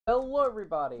Hello,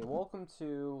 everybody. Welcome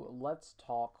to Let's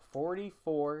Talk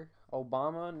 44.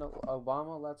 Obama, no,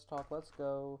 Obama. Let's talk. Let's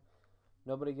go.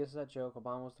 Nobody gets that joke.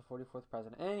 Obama was the 44th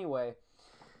president. Anyway,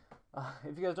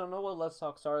 if you guys don't know what Let's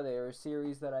Talks are, they are a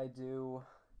series that I do.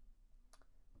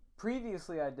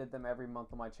 Previously, I did them every month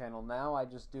on my channel. Now I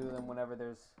just do them whenever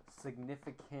there's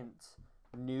significant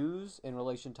news in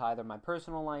relation to either my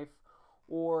personal life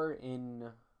or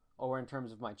in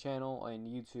terms of my channel and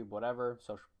YouTube, whatever,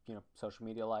 social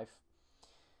media life.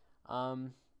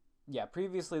 Yeah,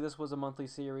 previously this was a monthly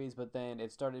series, but then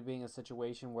it started being a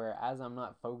situation where as I'm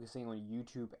not focusing on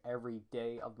YouTube every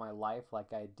day of my life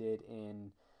like I did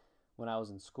when I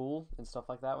was in school and stuff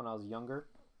like that, when I was younger,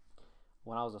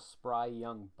 when I was a spry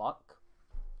young buck,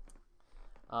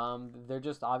 there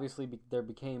just obviously there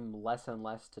became less and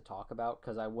less to talk about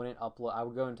because I wouldn't upload. I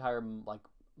would go entire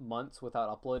months without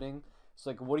uploading. It's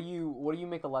like, what do you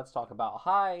make a Let's Talk about?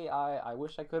 Hi, I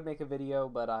wish I could make a video,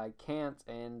 but I can't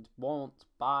and won't.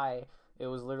 Bye. It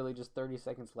was literally just 30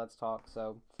 seconds Let's Talk,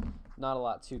 so not a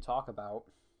lot to talk about.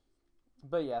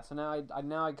 But yeah, so now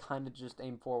I kind of just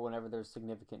aim for whenever there's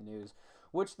significant news,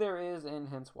 which there is, and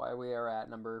hence why we are at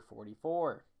number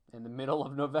 44 in the middle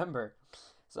of November.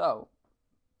 So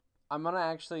I'm gonna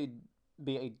actually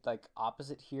be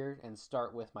opposite here and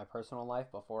start with my personal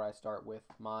life before I start with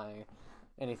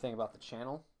anything about the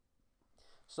channel.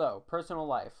 So, personal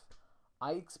life.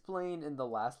 I explained in the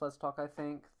last Let's Talk, I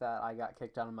think, that I got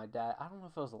kicked out of my dad. I don't know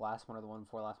if it was the last one or the one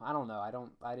before last one. I don't know.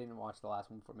 I didn't watch the last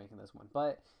one before making this one.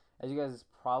 But as you guys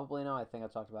probably know, I think I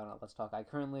talked about it on Let's Talk. I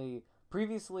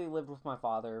previously lived with my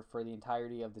father for the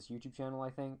entirety of this YouTube channel, I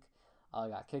think. I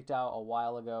got kicked out a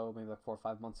while ago, maybe like 4 or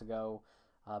 5 months ago.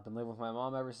 I've been living with my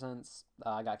mom ever since.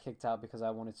 I got kicked out because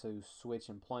I wanted to switch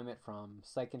employment from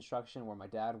site construction, where my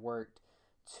dad worked,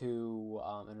 to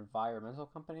an environmental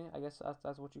company, I guess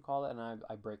that's what you call it, and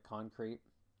I break concrete.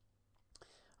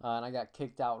 And I got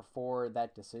kicked out for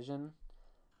that decision.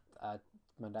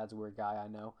 My dad's a weird guy, I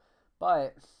know.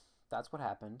 But that's what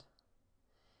happened.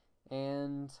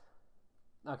 And,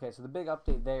 okay, so the big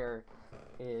update there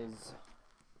is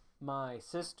my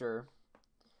sister,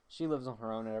 she lives on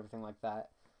her own and everything like that.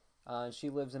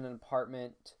 She lives in an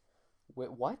apartment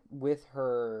with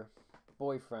her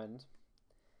boyfriend.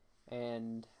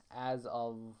 And as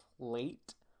of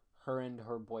late, her and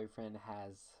her boyfriend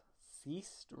has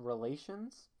ceased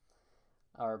relations,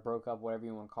 or broke up, whatever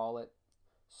you want to call it.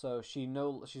 So she's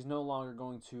no longer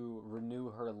going to renew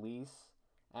her lease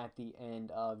at the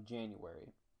end of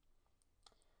January.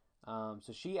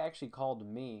 So she actually called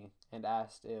me and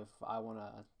asked if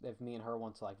me and her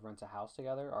want to rent a house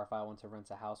together, or if I want to rent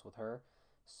a house with her.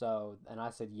 So, and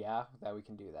I said yeah, that we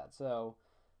can do that. So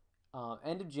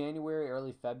end of January,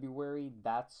 early February,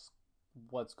 that's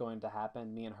what's going to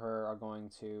happen. Me and her are going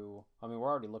to, we're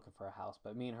already looking for a house,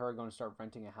 but me and her are going to start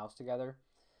renting a house together,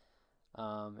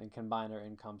 and combine our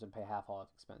incomes and pay half all of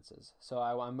expenses. So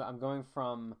I'm going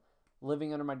from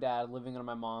living under my dad, living under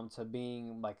my mom, to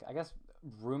being, I guess,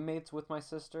 roommates with my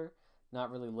sister.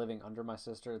 Not really living under my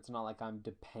sister. It's not like I'm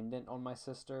dependent on my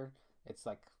sister. It's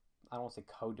I don't want to say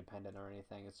codependent or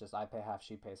anything. It's just I pay half,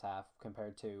 she pays half,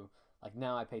 compared to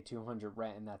now I pay $200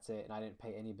 rent and that's it, and I didn't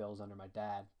pay any bills under my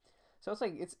dad. So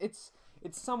it's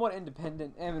somewhat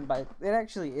independent, and it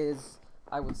actually is,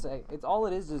 I would say. It's all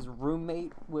it is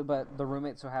roommate, but the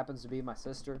roommate so happens to be my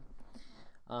sister.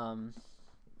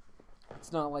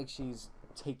 It's not like she's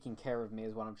taking care of me,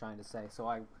 is what I'm trying to say. So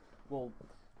I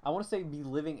want to say be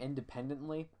living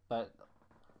independently, but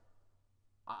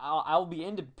I'll be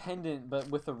independent, but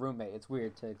with a roommate. It's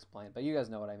weird to explain, but you guys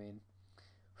know what I mean.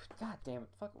 God damn it!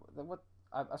 Fuck what!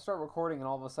 I start recording and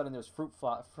all of a sudden there's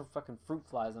fucking fruit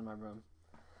flies in my room.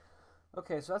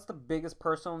 Okay, so that's the biggest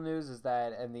personal news, is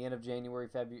that in the end of January,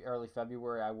 early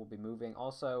February, I will be moving.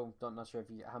 Also, not sure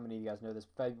how many of you guys know this.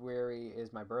 February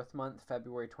is my birth month.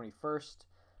 February 21st,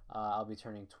 I'll be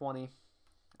turning 20.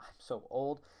 I'm so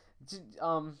old.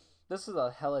 This is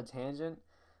a hella tangent,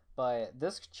 but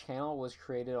this channel was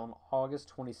created on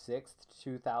August 26th,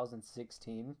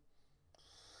 2016.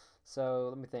 So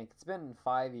let me think. It's been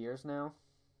 5 years now.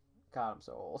 God, I'm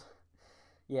so old.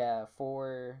 Yeah,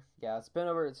 it's been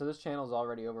over. So this channel is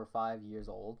already over 5 years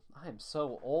old. I am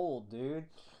so old, dude.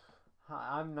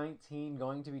 I'm 19,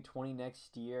 going to be 20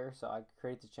 next year. So I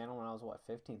created the channel when I was,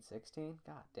 15, 16?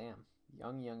 God damn.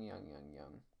 Young.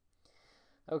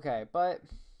 Okay, but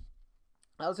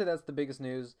I would say that's the biggest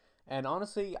news. And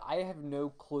honestly, I have no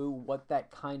clue what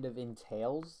that kind of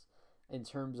entails in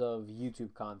terms of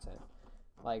YouTube content.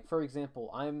 For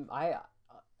example, in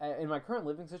my current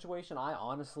living situation, I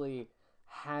honestly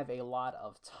have a lot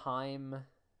of time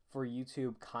for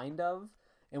YouTube, kind of.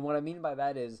 And what I mean by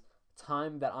that is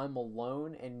time that I'm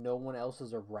alone and no one else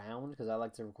is around, because I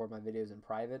like to record my videos in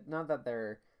private. Not that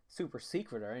they're super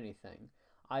secret or anything.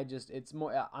 It's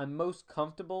more, I'm most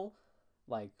comfortable,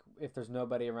 like, if there's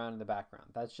nobody around in the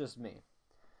background. That's just me.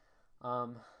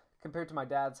 Um, Compared to my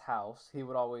dad's house, he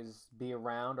would always be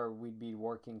around, or we'd be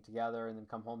working together and then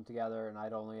come home together, and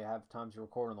I'd only have time to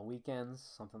record on the weekends,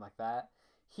 something like that.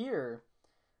 Here,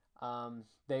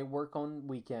 they work on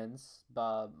weekends.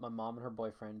 My mom and her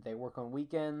boyfriend, they work on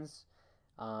weekends,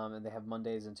 and they have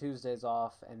Mondays and Tuesdays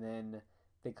off, and then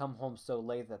they come home so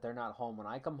late that they're not home when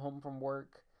I come home from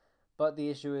work. But the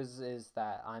issue is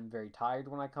that I'm very tired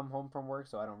when I come home from work,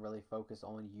 so I don't really focus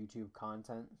on YouTube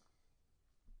content.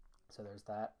 So there's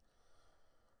that.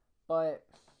 But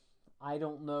I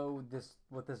don't know this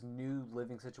new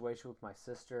living situation with my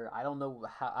sister. I don't know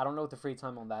what the free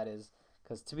time on that is,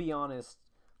 because to be honest,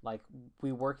 like,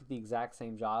 we work at the exact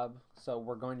same job, so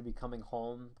we're going to be coming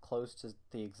home close to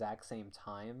the exact same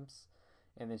times.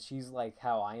 And then she's like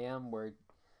how I am, where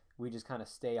we just kind of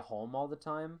stay home all the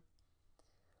time.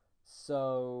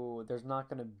 So there's not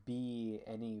going to be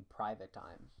any private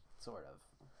time, sort of.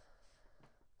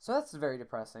 So that's very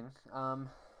depressing.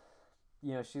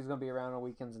 She's going to be around on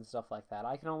weekends and stuff like that.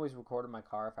 I can always record in my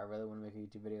car if I really want to make a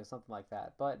YouTube video, something like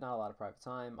that, but not a lot of private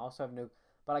time.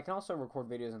 But I can also record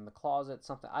videos in the closet,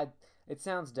 it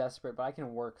sounds desperate, but I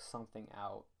can work something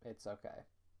out. It's okay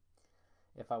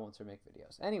if I want to make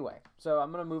videos. Anyway, so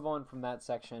I'm going to move on from that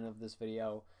section of this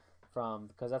video,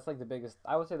 because that's like the biggest,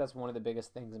 I would say that's one of the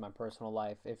biggest things in my personal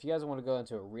life. If you guys want to go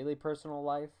into a really personal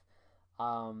life,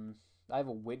 I have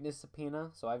a witness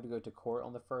subpoena, so I have to go to court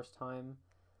on the first time.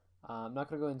 I'm not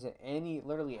going to go into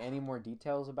literally any more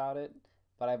details about it,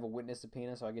 but I have a witness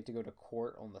subpoena, so I get to go to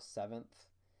court on the 7th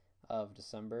of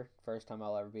December. First time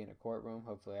I'll ever be in a courtroom.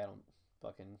 Hopefully I don't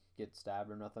fucking get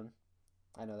stabbed or nothing.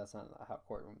 I know that's not how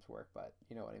courtrooms work, but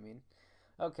you know what I mean.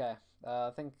 Okay,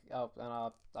 I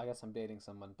guess I'm dating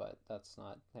someone, but that's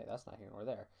not here nor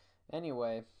there.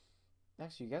 Anyway,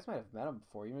 actually, you guys might have met him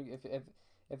before.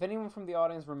 If anyone from the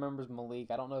audience remembers Malik,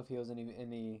 I don't know if he was in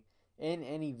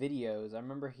any videos. I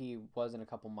remember he was in a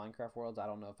couple Minecraft worlds. I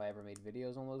don't know if I ever made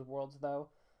videos on those worlds though.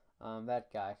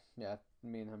 That guy, yeah,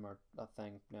 me and him are a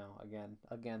thing now.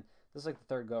 Again, this is like the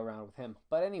third go around with him.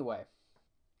 But anyway,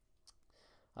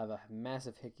 I have a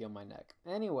massive hickey on my neck.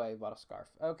 Anyway, bought a scarf.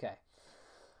 Okay.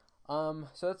 So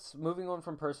that's moving on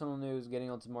from personal news, getting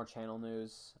on to more channel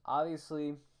news.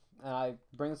 Obviously, and I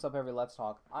bring this up every Let's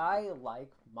Talk, you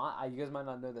guys might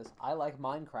not know this, I like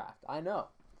Minecraft. I know.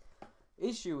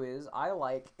 Issue is, I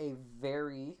like a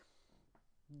very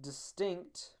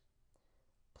distinct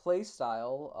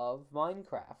playstyle of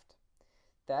Minecraft.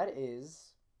 That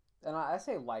is, and I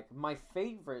say like, my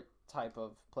favorite type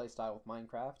of playstyle with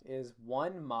Minecraft is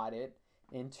 1, mod it,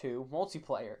 and 2,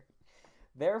 multiplayer.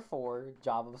 Therefore,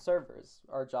 Java servers,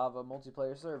 or Java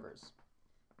multiplayer servers.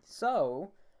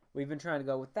 So, we've been trying to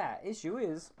go with that. Issue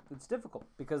is, it's difficult,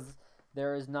 because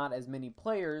there is not as many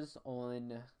players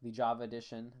on the Java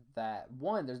edition that,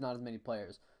 1, there's not as many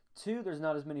players. 2, there's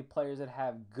not as many players that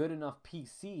have good enough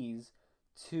PCs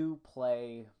to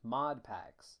play mod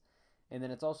packs. And then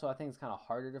it's also, I think it's kind of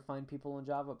harder to find people in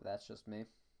Java, but that's just me.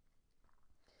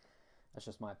 That's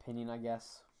just my opinion, I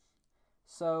guess.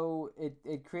 So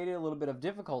it created a little bit of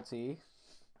difficulty,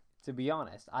 to be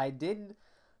honest. I did,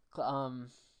 so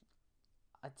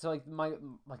like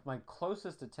my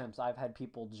closest attempts, I've had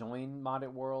people join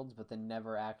modded worlds, but then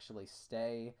never actually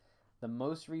stay. The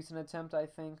most recent attempt, I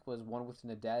think, was one with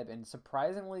Nadeb, and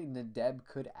surprisingly, Nadeb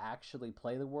could actually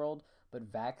play the world,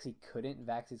 but Vaxi couldn't.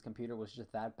 Vaxi's computer was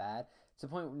just that bad. To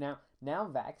the point now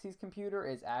Vaxi's computer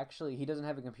is actually, he doesn't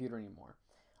have a computer anymore.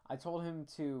 I told him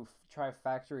to try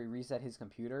factory reset his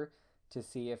computer to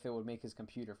see if it would make his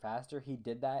computer faster. He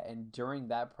did that, and during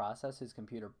that process, his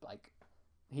computer, like,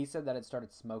 he said that it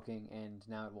started smoking, and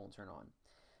now it won't turn on.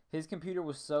 His computer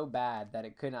was so bad that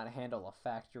it could not handle a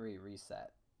factory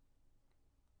reset.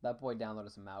 That boy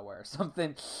downloaded some malware or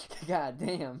something. God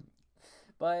damn.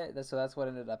 But so that's what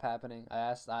ended up happening.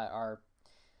 I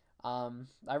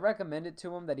recommended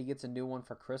to him that he gets a new one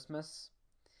for Christmas,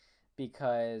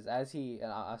 because I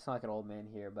sound like an old man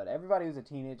here, but everybody who's a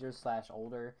teenager /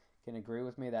 older can agree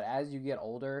with me that as you get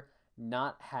older,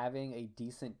 not having a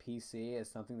decent PC is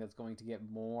something that's going to get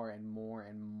more and more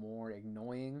and more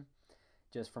annoying,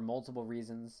 just for multiple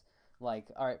reasons. Like,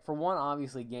 all right, for one,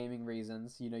 obviously gaming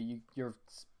reasons. You know,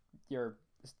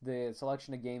 the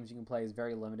selection of games you can play is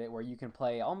very limited, where you can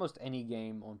play almost any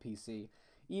game on PC.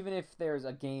 Even if there's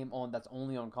a game that's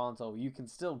only on console, you can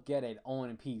still get it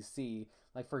on PC.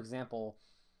 Like, for example,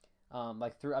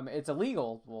 it's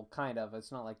illegal. Well, kind of.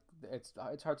 It's not like it's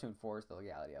hard to enforce the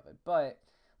legality of it. But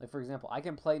Like, for example, I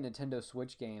can play Nintendo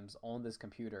Switch games on this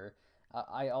computer.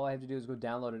 All I have to do is go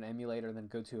download an emulator and then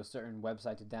go to a certain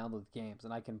website to download the games,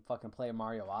 and I can fucking play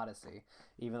Mario Odyssey,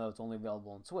 even though it's only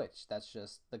available on Switch. That's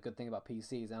just the good thing about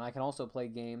PCs. And I can also play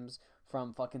games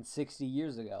from fucking 60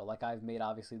 years ago. Like, I've made,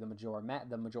 obviously, the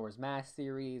Majora's Mask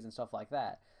series and stuff like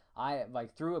that.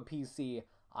 Through a PC,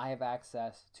 I have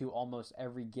access to almost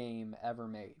every game ever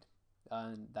made,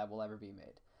 that will ever be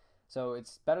made. So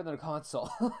it's better than a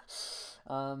console.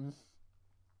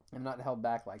 I'm not held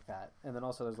back like that. And then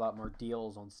also there's a lot more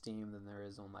deals on Steam than there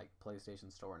is on like PlayStation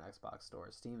Store and Xbox Store.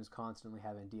 Steam is constantly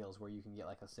having deals where you can get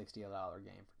like a $60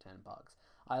 game for $10.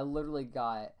 I literally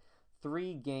got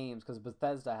 3 games because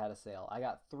Bethesda had a sale. I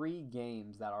got 3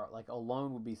 games that are like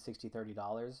alone would be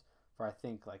 $30 for I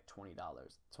think like $20,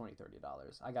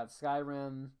 $30. I got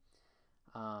Skyrim,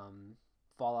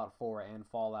 Fallout 4 and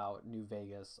Fallout New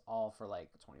Vegas all for like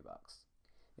 $20.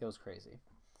 It was crazy.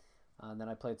 And then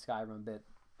I played Skyrim a bit.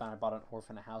 Then I bought an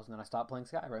orphan a house, and then I stopped playing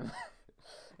Skyrim.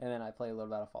 And then I played a little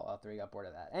bit of Fallout 3, got bored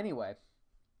of that. Anyway,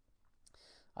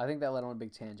 I think that led on a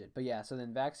big tangent. But yeah, so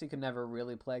then Vaxie could never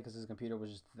really play because his computer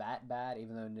was just that bad,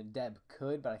 even though Nadeb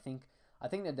could. But I think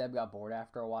Nadeb got bored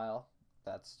after a while.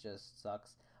 That's just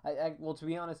sucks. Well, to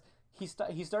be honest, he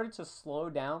started to slow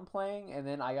down playing, and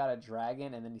then I got a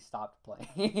dragon, and then he stopped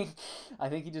playing. I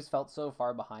think he just felt so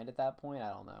far behind at that point. I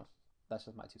don't know. That's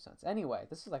just my 2 cents. Anyway,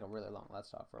 this is like a really long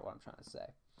Let's Talk for what I'm trying to say.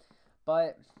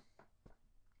 But,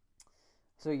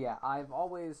 so yeah, I've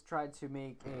always tried to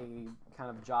make a kind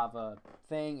of Java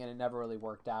thing, and it never really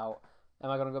worked out.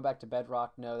 Am I going to go back to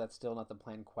Bedrock? No, that's still not the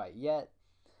plan quite yet.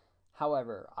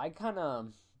 However, I kind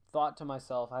of thought to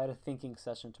myself, I had a thinking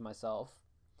session to myself,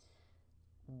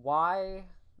 why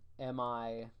am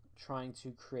I trying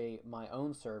to create my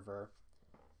own server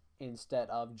instead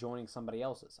of joining somebody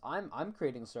else's? I'm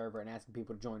creating a server and asking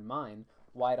people to join mine.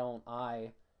 Why don't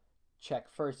I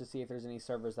check first to see if there's any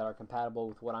servers that are compatible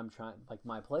with what I'm trying, like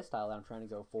my playstyle that I'm trying to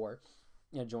go for,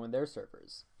 join their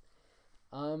servers.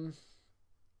 And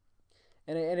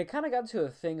it kind of got to a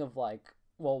thing of like,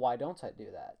 well, why don't I do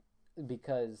that?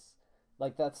 Because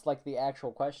like that's like the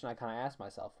actual question I kind of asked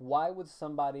myself. Why would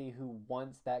somebody who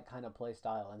wants that kind of play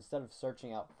style, instead of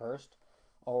searching out first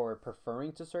or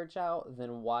preferring to search out,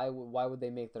 then why would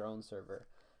they make their own server?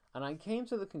 And I came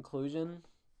to the conclusion,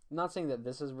 not saying that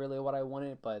this is really what I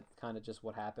wanted, but kind of just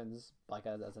what happens like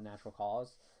as a natural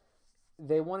cause.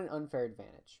 They want an unfair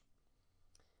advantage.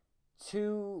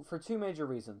 For 2 major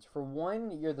reasons. For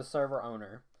one, you're the server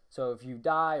owner. So if you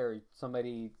die or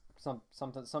somebody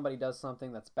does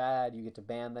something that's bad, you get to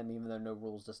ban them even though no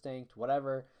rules distinct,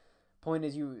 whatever. Point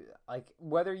is, you like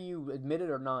whether you admit it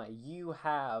or not, you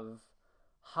have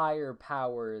higher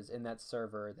powers in that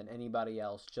server than anybody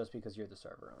else just because you're the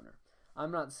server owner.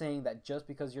 I'm not saying that just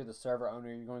because you're the server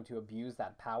owner you're going to abuse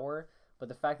that power, but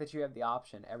the fact that you have the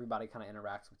option, everybody kind of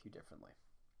interacts with you differently.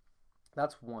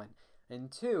 That's one.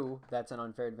 And 2, that's an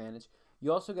unfair advantage.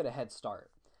 You also get a head start.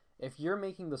 If you're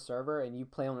making the server and you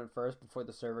play on it first before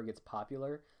the server gets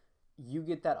popular, you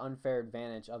get that unfair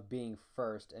advantage of being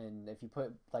first. And if you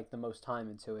put like the most time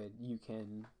into it,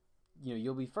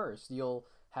 you'll be first. You'll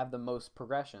have the most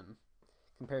progression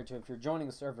compared to if you're joining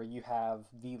a server, you have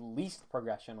the least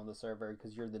progression on the server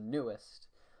because you're the newest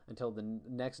until the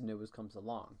next newest comes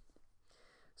along.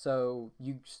 So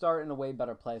you start in a way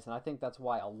better place, and I think that's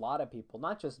why a lot of people,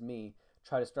 not just me,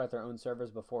 try to start their own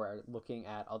servers before looking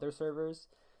at other servers.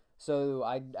 So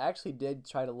I actually did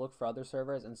try to look for other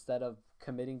servers instead of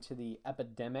committing to the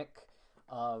epidemic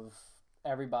of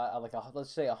everybody, like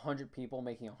let's say 100 people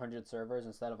making 100 servers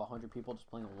instead of 100 people just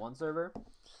playing on one server.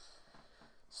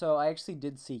 So I actually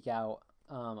did seek out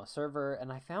a server,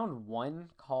 and I found one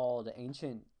called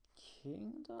Ancient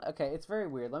Kingdom. Okay, it's very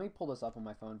weird. Let me pull this up on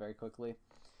my phone very quickly.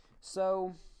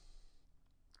 So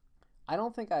I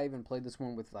don't think I even played this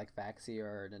one with like Vaxie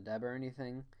or Nadeb or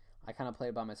anything. I kind of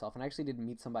played by myself, and I actually did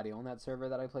meet somebody on that server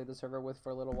that I played the server with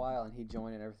for a little while, and he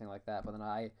joined and everything like that. But then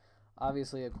I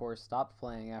obviously, of course, stopped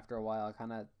playing after a while. I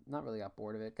kind of not really got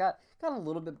bored of it. Got a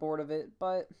little bit bored of it,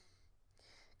 but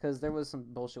because there was some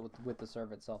bullshit with the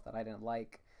server itself that I didn't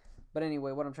like. But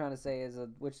anyway, what I'm trying to say is,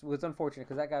 which was unfortunate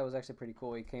because that guy was actually pretty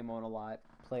cool. He came on a lot,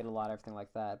 played a lot, everything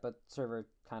like that. But server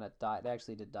kind of died. They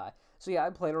actually did die. So yeah, I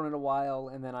played on it a while,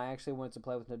 and then I actually went to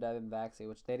play with Nadeb and Vaxie,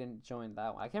 which they didn't join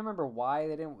that one. I can't remember why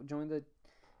they didn't join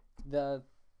the.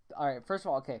 All right, first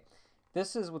of all, okay,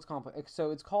 this is what's complicated.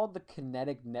 So it's called the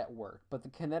Kinetic Network, but the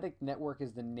Kinetic Network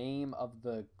is the name of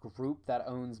the group that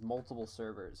owns multiple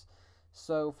servers.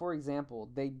 So, for example,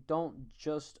 they don't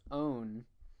just own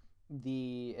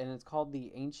and it's called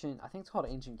the I think it's called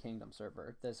Ancient Kingdom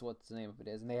server. That's what the name of it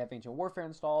is. And they have Ancient Warfare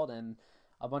installed and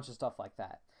a bunch of stuff like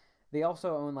that. They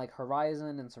also own like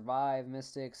Horizon and Survive,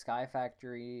 Mystic, Sky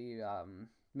Factory,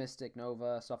 Mystic,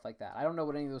 Nova, stuff like that. I don't know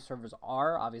what any of those servers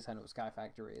are. Obviously, I know what Sky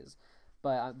Factory is,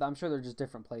 but I'm sure they're just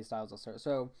different play styles of servers.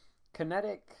 So,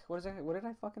 Kinetic, what is it? What did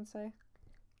I fucking say?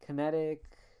 Kinetic,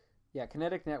 yeah,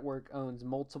 Kinetic Network owns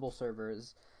multiple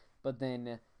servers, but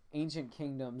then Ancient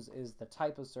Kingdoms is the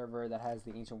type of server that has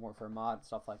the Ancient Warfare mod and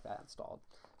stuff like that installed.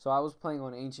 So I was playing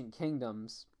on Ancient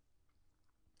Kingdoms,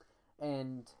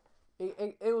 and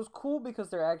it was cool because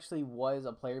there actually was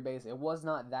a player base. It was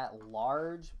not that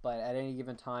large, but at any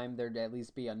given time there'd at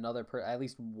least be at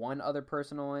least one other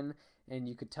person on, and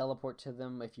you could teleport to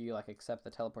them if you like accept the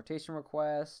teleportation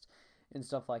request and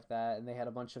stuff like that. And they had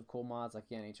a bunch of cool mods like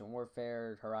again Ancient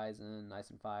Warfare, Horizon, Ice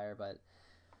and Fire, but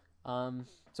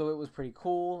so it was pretty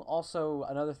cool. Also,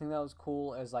 another thing that was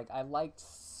cool is like I liked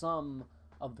some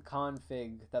of the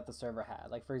config that the server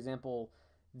had. Like for example,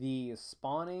 the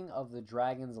spawning of the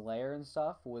dragon's lair and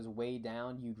stuff was way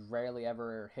down. You'd rarely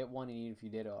ever hit one, and even if you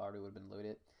did, it already would have been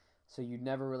looted. So you'd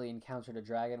never really encountered a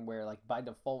dragon where like by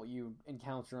default you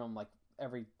encounter them like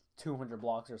every 200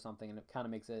 blocks or something, and it kind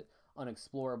of makes it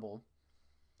unexplorable.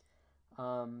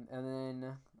 And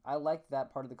then I liked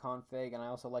that part of the config, and I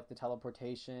also liked the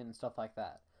teleportation and stuff like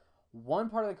that. One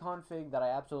part of the config that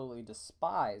I absolutely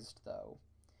despised, though,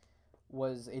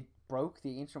 was it broke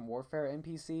the Ancient Warfare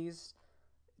NPCs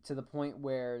to the point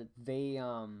where they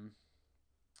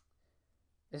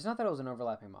it's not that it was an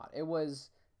overlapping mod. It was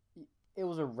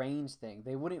a range thing.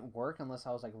 They wouldn't work unless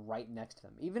I was like right next to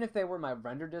them. Even if they were my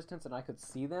render distance and I could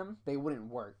see them, they wouldn't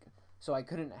work. So I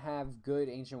couldn't have good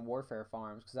Ancient Warfare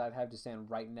farms because I'd have to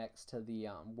stand right next to the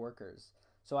workers.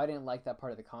 So I didn't like that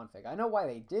part of the config. I know why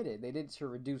they did it. They did it to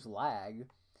reduce lag,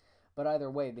 but either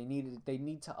way, they need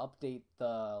to update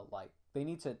the they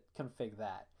need to config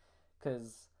that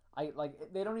because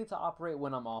they don't need to operate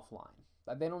when I'm offline.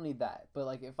 They don't need that. But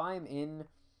like if I'm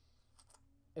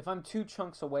two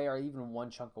chunks away or even one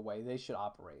chunk away, they should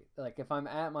operate. Like if I'm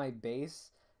at my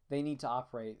base, they need to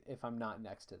operate if I'm not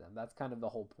next to them. That's kind of the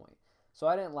whole point. So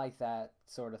I didn't like that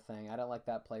sort of thing. I didn't like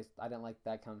that place. I didn't like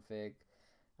that config.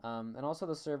 And also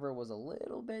the server was a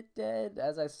little bit dead.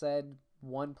 As I said,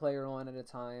 one player on at a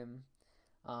time.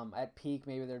 At peak,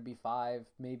 maybe there'd be 5,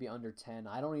 maybe under 10.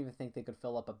 I don't even think they could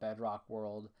fill up a Bedrock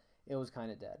world. It was kind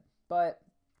of dead. But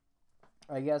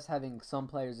I guess having some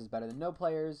players is better than no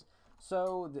players.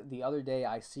 So the other day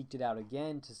I seeked it out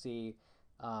again to see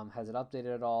has it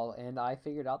updated at all, and I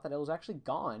figured out that it was actually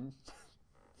gone.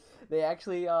 They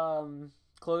actually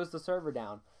closed the server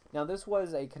down. Now this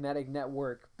was a Kinetic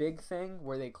Network big thing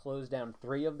where they closed down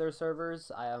 3 of their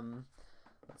servers.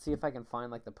 Let's see if I can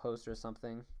find like the post or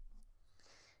something.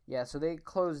 Yeah, so they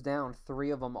closed down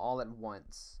 3 of them all at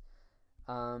once.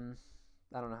 I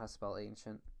don't know how to spell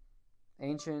ancient.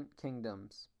 Ancient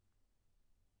Kingdoms.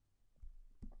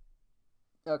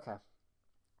 Okay.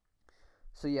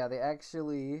 So yeah, they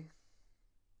actually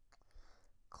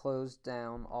closed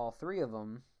down all 3 of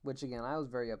them, which again I was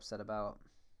very upset about.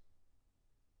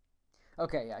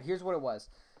 Okay, yeah, here's what it was.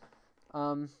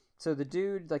 So the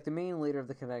dude, like the main leader of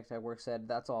the Kinetic Network, said,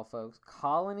 "That's all, folks.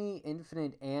 Colony,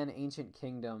 Infinite, and Ancient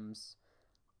Kingdoms.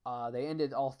 They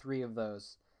ended all 3 of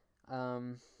those.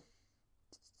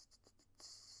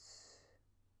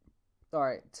 All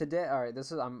right, today. All right,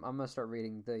 this is. I'm gonna start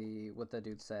reading what the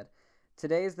dude said.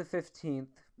 Today is the 15th,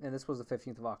 and this was the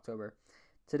 15th of October.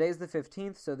 Today is the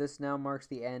 15th, so this now marks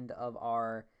the end of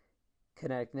our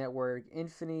Kinetic Network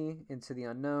Infinity, Into the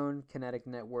Unknown, Kinetic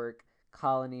Network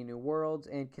Colony, New Worlds,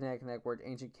 and Kinetic Network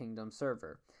Ancient Kingdom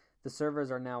server. The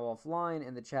servers are now offline,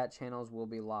 and the chat channels will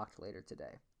be locked later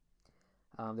today."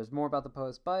 There's more about the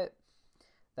post, but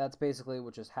that's basically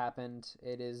what just happened.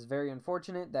 It is very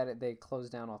unfortunate that they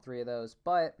closed down all 3 of those,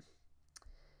 but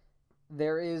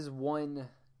there is one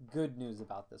good news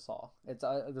about this all. It's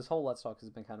this whole Let's Talk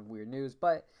has been kind of weird news,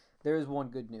 but there is one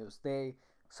good news.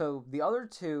 So the other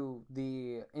 2,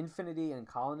 the Infinity and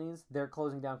Colonies, they're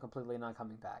closing down completely and not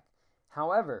coming back.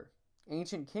 However,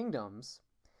 Ancient Kingdoms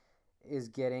is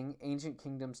getting Ancient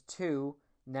Kingdoms 2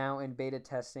 now in beta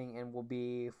testing and will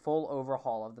be full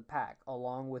overhaul of the pack,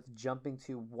 along with jumping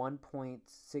to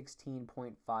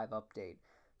 1.16.5 update.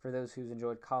 For those who's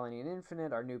enjoyed Colony and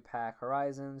Infinite, our new pack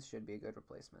Horizons should be a good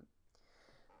replacement.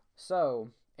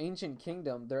 So, their Ancient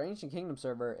Kingdom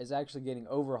server is actually getting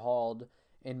overhauled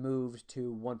and moved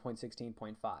to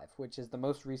 1.16.5, which is the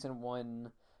most recent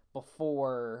one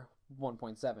before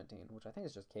 1.17, which I think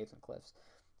is just Caves and Cliffs.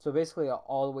 So basically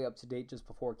all the way up to date just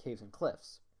before Caves and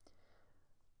Cliffs.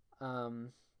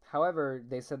 However,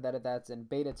 they said that that's in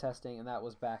beta testing, and that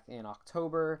was back in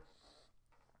October.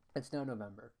 It's now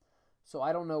November. So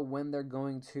I don't know when they're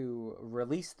going to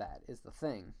release that, is the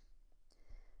thing.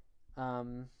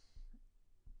 Um,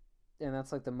 and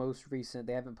that's like the most recent.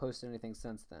 They haven't posted anything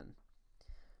since then.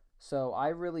 So I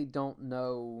really don't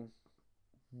know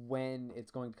when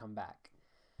it's going to come back.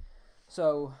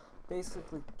 So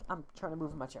basically, I'm trying to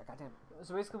move my chair. Goddamn.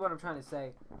 So basically, what I'm trying to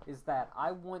say is that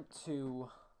I want to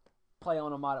play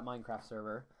on a modded Minecraft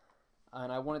server,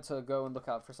 and I wanted to go and look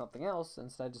out for something else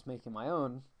instead of just making my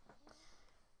own.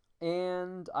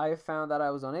 And I found that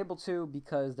I was unable to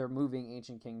because they're moving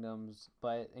Ancient Kingdoms,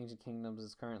 but Ancient Kingdoms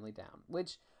is currently down.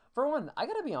 Which, for one, I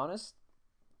gotta be honest,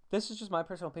 this is just my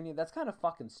personal opinion. That's kind of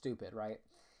fucking stupid, right?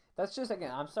 That's just,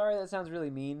 again, I'm sorry that sounds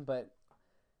really mean, but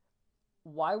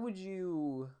why would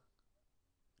you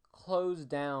close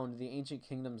down the Ancient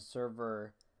Kingdoms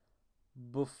server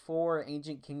before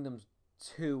Ancient Kingdoms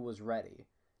 2 was ready?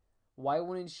 Why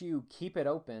wouldn't you keep it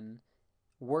open,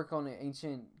 work on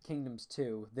Ancient Kingdoms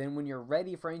 2, then when you're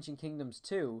ready for Ancient Kingdoms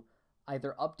 2,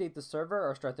 either update the server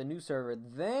or start the new server,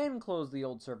 then close the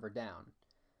old server down?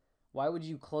 Why would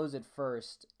you close it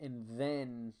first and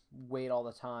then wait all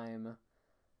the time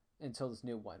until this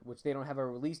new one, which they don't have a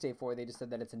release date for? They just said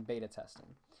that it's in beta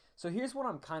testing. So here's what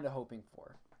I'm kind of hoping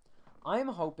for. I'm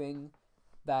hoping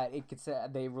that it could say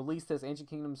they release this Ancient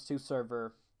Kingdoms 2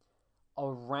 server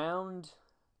around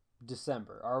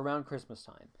December or around Christmas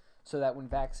time, so that when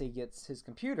Vaxie gets his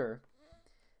computer,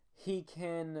 he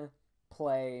can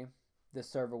play this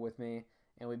server with me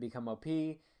and we become OP,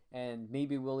 and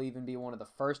maybe we'll even be one of the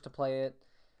first to play it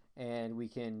and we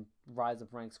can rise up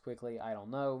ranks quickly. I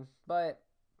don't know, but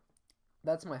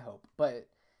that's my hope. But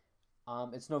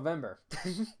it's November,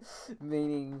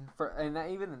 meaning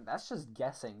that's just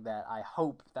guessing. That I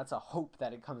hope that's a hope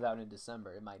that it comes out in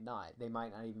December. It might not. They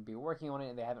might not even be working on it,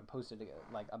 and they haven't posted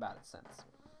about it since.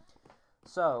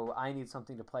 So I need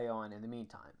something to play on in the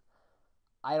meantime.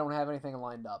 I don't have anything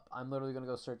lined up. I'm literally gonna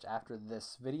go search after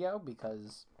this video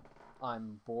because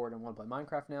I'm bored and want to play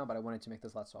Minecraft now. But I wanted to make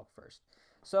this Let's Talk first.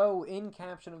 So, in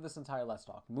caption of this entire Let's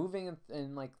Talk, moving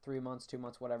in like 3 months, 2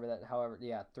 months, whatever that, however,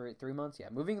 yeah, 3 months, yeah,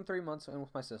 moving in 3 months and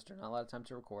with my sister, not a lot of time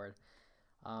to record.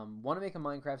 Want to make a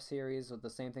Minecraft series with the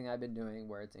same thing I've been doing,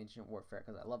 where it's Ancient Warfare,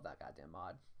 because I love that goddamn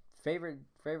mod. Favorite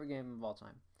game of all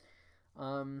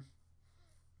time.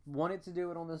 Wanted to do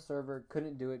it on this server,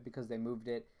 couldn't do it because they moved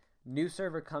it. New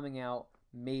server coming out,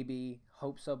 maybe,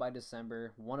 hope so by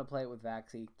December. Want to play it with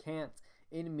Vaxie, can't.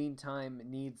 In the meantime,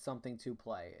 need something to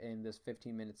play in this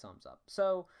 15-minute sums up.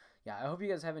 So, yeah, I hope you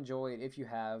guys have enjoyed. If you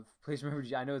have, please remember,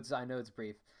 I know it's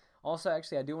brief. Also,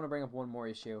 actually, I do want to bring up one more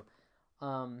issue.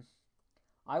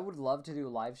 I would love to do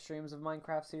live streams of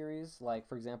Minecraft series. Like,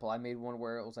 for example, I made one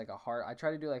where it was like I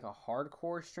tried to do like a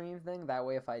hardcore stream thing. That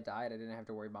way, if I died, I didn't have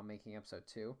to worry about making episode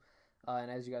 2.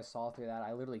 And as you guys saw through that,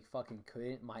 I literally fucking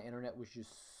couldn't. My internet was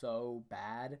just so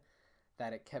bad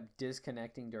that it kept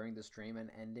disconnecting during the stream and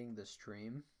ending the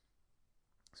stream.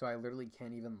 So I literally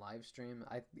can't even live stream.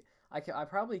 I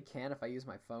probably can if I use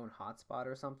my phone hotspot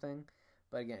or something.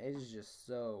 But again, it is just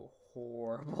so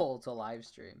horrible to live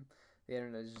stream. The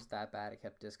internet is just that bad. It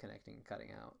kept disconnecting and cutting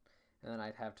out. And then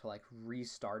I'd have to like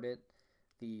restart it,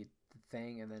 the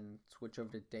thing, and then switch over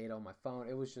to data on my phone.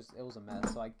 It was a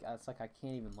mess. So it's like I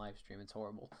can't even live stream. It's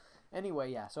horrible.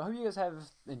 Anyway, yeah, so I hope you guys have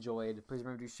enjoyed. Please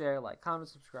remember to share, like, comment,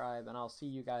 subscribe, and I'll see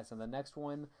you guys in the next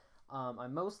one. I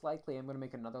most likely am going to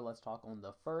make another Let's Talk on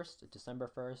the 1st, December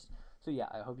 1st. So, yeah,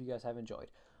 I hope you guys have enjoyed.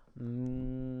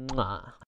 Mwah.